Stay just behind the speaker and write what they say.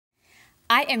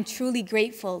I am truly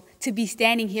grateful to be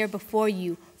standing here before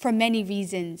you for many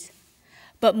reasons,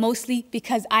 but mostly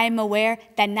because I am aware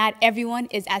that not everyone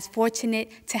is as fortunate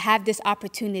to have this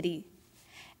opportunity.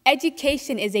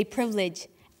 Education is a privilege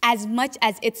as much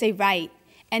as it's a right,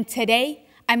 and today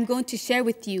I'm going to share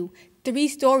with you 3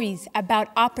 stories about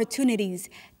opportunities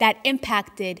that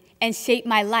impacted and shaped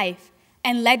my life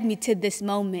and led me to this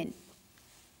moment.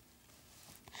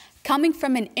 Coming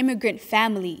from an immigrant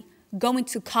family, going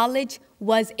to college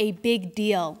was a big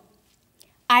deal.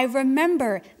 I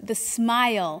remember the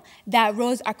smile that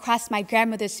rose across my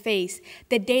grandmother's face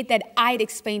the day that I'd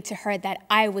explained to her that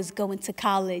I was going to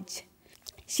college.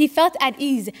 She felt at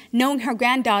ease knowing her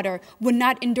granddaughter would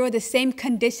not endure the same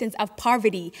conditions of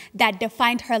poverty that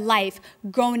defined her life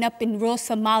growing up in rural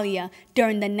Somalia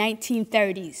during the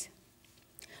 1930s.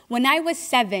 When I was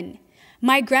 7,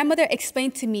 my grandmother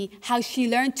explained to me how she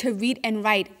learned to read and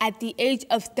write at the age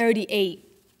of 38.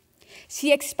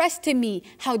 She expressed to me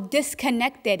how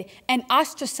disconnected and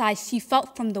ostracized she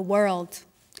felt from the world.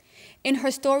 In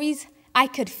her stories, I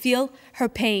could feel her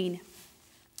pain.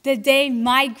 The day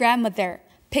my grandmother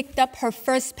picked up her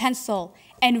first pencil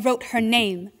and wrote her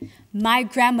name, my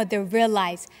grandmother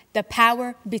realized the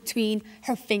power between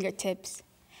her fingertips.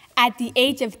 At the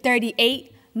age of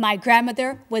 38, my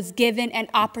grandmother was given an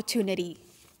opportunity.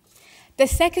 The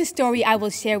second story I will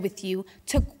share with you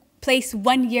took place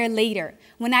 1 year later,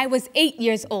 when I was 8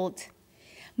 years old.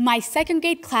 My second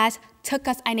grade class took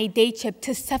us on a day trip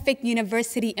to Suffolk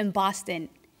University in Boston.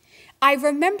 I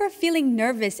remember feeling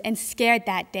nervous and scared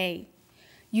that day.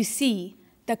 You see,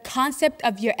 the concept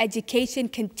of your education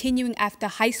continuing after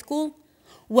high school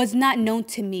was not known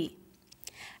to me.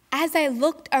 As I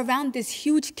looked around this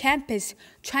huge campus,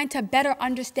 trying to better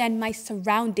understand my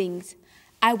surroundings,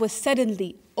 I was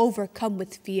suddenly overcome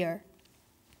with fear.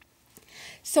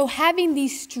 So having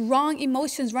these strong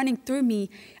emotions running through me,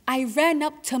 I ran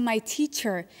up to my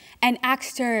teacher and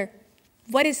asked her,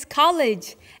 "What is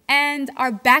college? And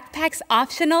are backpacks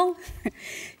optional?"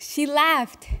 She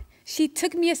laughed. She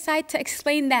took me aside to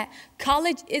explain that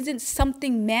college isn't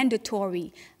something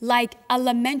mandatory like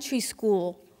elementary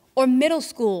school or middle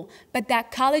school, but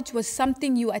that college was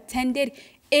something you attended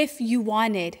if you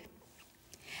wanted.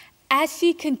 As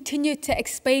she continued to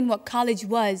explain what college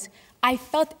was, I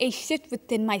felt a shift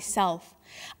within myself.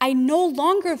 I no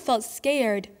longer felt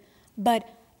scared, but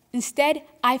instead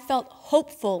I felt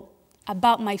hopeful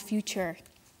about my future.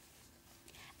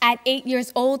 At 8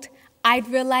 years old, I'd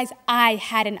realized I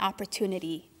had an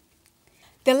opportunity.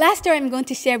 The last story I'm going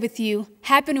to share with you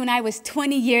happened when I was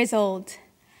 20 years old.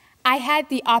 I had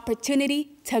the opportunity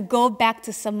to go back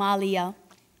to Somalia.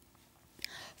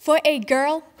 For a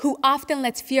girl who often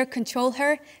lets fear control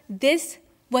her, this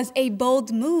was a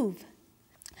bold move.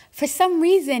 For some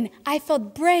reason, I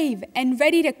felt brave and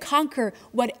ready to conquer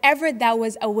whatever that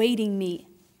was awaiting me.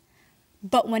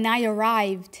 But when I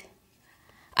arrived,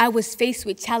 I was faced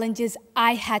with challenges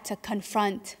I had to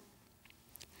confront.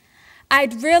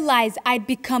 I'd realized I'd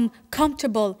become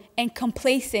comfortable and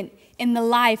complacent in the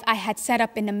life I had set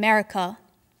up in America.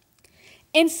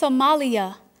 In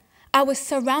Somalia, I was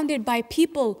surrounded by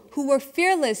people who were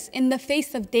fearless in the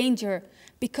face of danger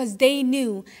because they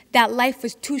knew that life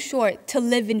was too short to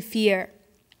live in fear.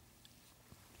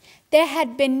 There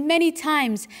had been many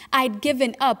times I'd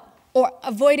given up or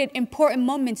avoided important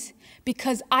moments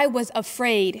because I was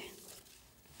afraid.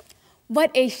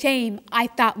 What a shame, I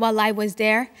thought while I was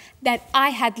there, that I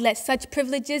had let such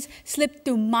privileges slip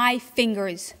through my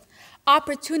fingers.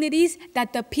 Opportunities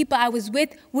that the people I was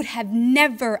with would have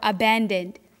never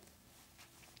abandoned.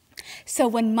 So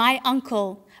when my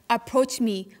uncle approached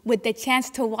me with the chance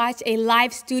to watch a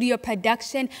live studio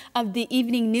production of the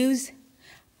evening news,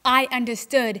 I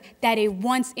understood that a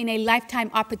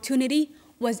once-in-a-lifetime opportunity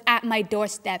was at my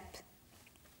doorstep.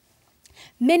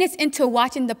 Minutes into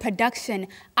watching the production,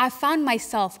 I found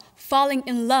myself falling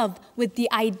in love with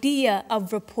the idea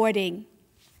of reporting.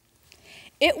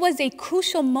 It was a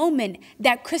crucial moment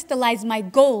that crystallized my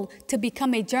goal to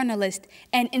become a journalist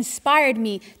and inspired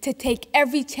me to take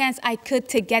every chance I could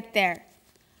to get there.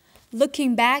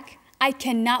 Looking back, I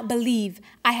cannot believe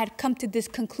I had come to this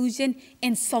conclusion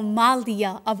in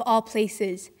Somalia, of all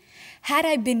places. Had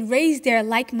I been raised there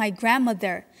like my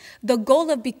grandmother, the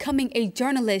goal of becoming a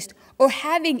journalist or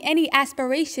having any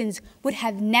aspirations would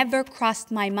have never crossed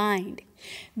my mind.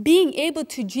 Being able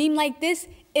to dream like this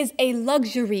is a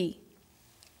luxury.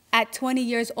 At 20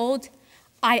 years old,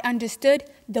 I understood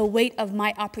the weight of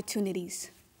my opportunities.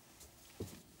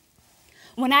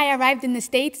 When I arrived in the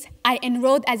States, I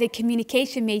enrolled as a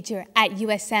communication major at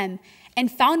USM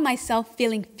and found myself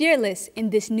feeling fearless in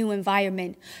this new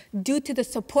environment due to the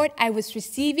support I was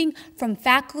receiving from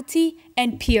faculty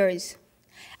and peers.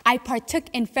 I partook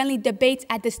in friendly debates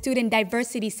at the Student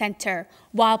Diversity Center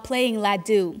while playing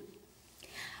Ladoo.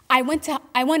 I went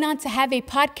on to have a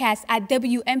podcast at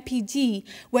WMPG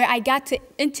where I got to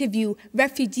interview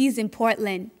refugees in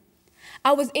Portland.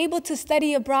 I was able to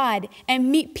study abroad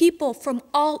and meet people from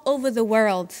all over the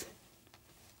world.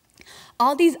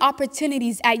 All these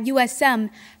opportunities at USM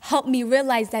helped me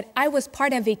realize that I was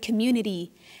part of a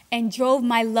community and drove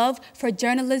my love for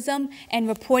journalism and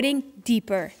reporting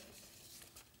deeper.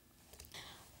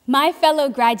 My fellow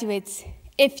graduates,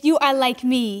 if you are like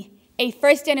me, a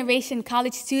first-generation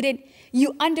college student,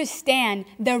 you understand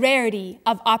the rarity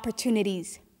of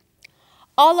opportunities.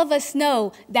 All of us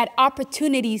know that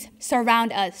opportunities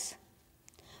surround us,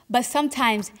 but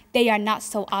sometimes they are not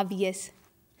so obvious.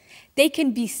 They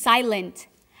can be silent.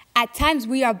 At times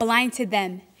we are blind to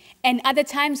them, and other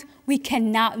times we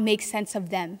cannot make sense of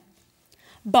them.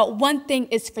 But one thing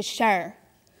is for sure,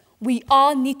 we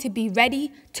all need to be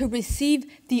ready to receive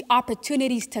the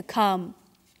opportunities to come.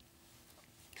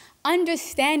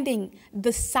 Understanding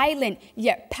the silent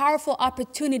yet powerful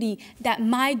opportunity that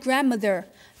my grandmother,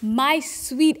 my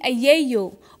sweet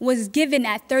Ayeyo, was given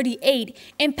at 38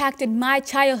 impacted my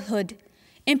childhood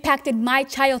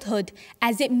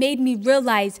as it made me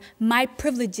realize my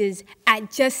privileges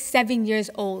at just 7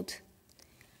 years old.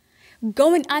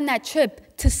 Going on that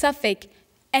trip to Suffolk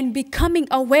and becoming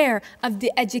aware of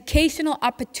the educational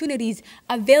opportunities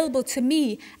available to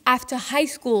me after high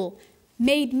school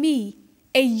made me,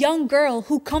 a young girl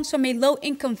who comes from a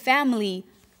low-income family,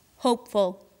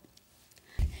 hopeful.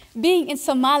 Being in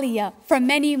Somalia for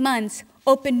many months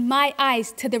opened my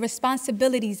eyes to the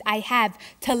responsibilities I have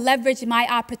to leverage my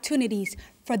opportunities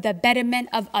for the betterment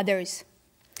of others.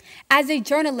 As a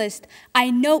journalist, I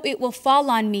know it will fall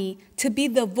on me to be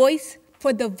the voice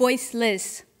for the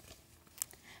voiceless.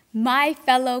 My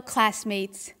fellow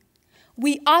classmates,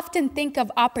 we often think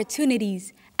of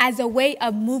opportunities as a way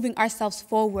of moving ourselves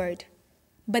forward,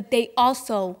 but they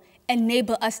also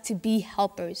enable us to be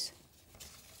helpers.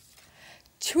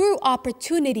 True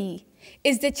opportunity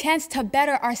is the chance to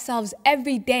better ourselves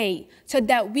every day so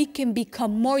that we can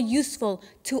become more useful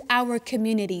to our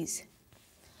communities.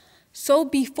 So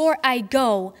before I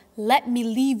go, let me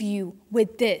leave you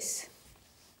with this.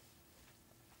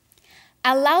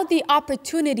 Allow the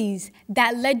opportunities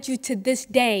that led you to this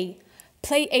day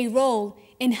play a role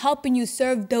in helping you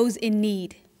serve those in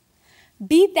need.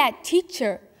 Be that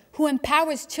teacher who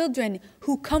empowers children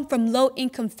who come from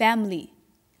low-income families.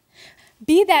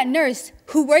 Be that nurse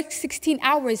who works 16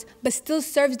 hours but still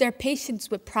serves their patients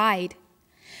with pride.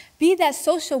 Be that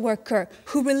social worker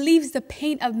who relieves the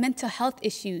pain of mental health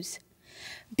issues.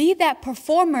 Be that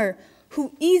performer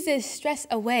who eases stress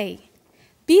away.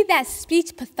 Be that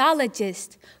speech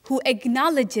pathologist who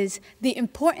acknowledges the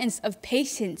importance of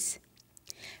patience.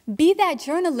 Be that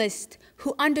journalist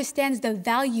who understands the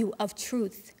value of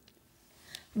truth.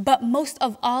 But most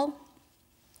of all,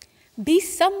 be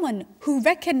someone who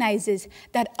recognizes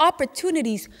that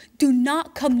opportunities do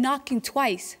not come knocking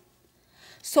twice.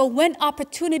 So when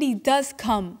opportunity does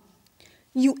come,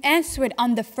 you answer it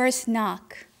on the first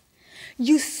knock.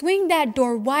 You swing that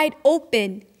door wide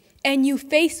open and you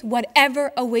face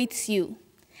whatever awaits you.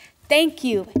 Thank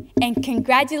you, and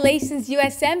congratulations,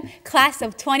 USM, class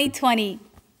of 2020.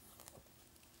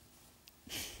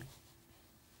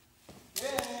 Yay!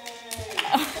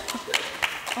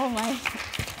 Oh my.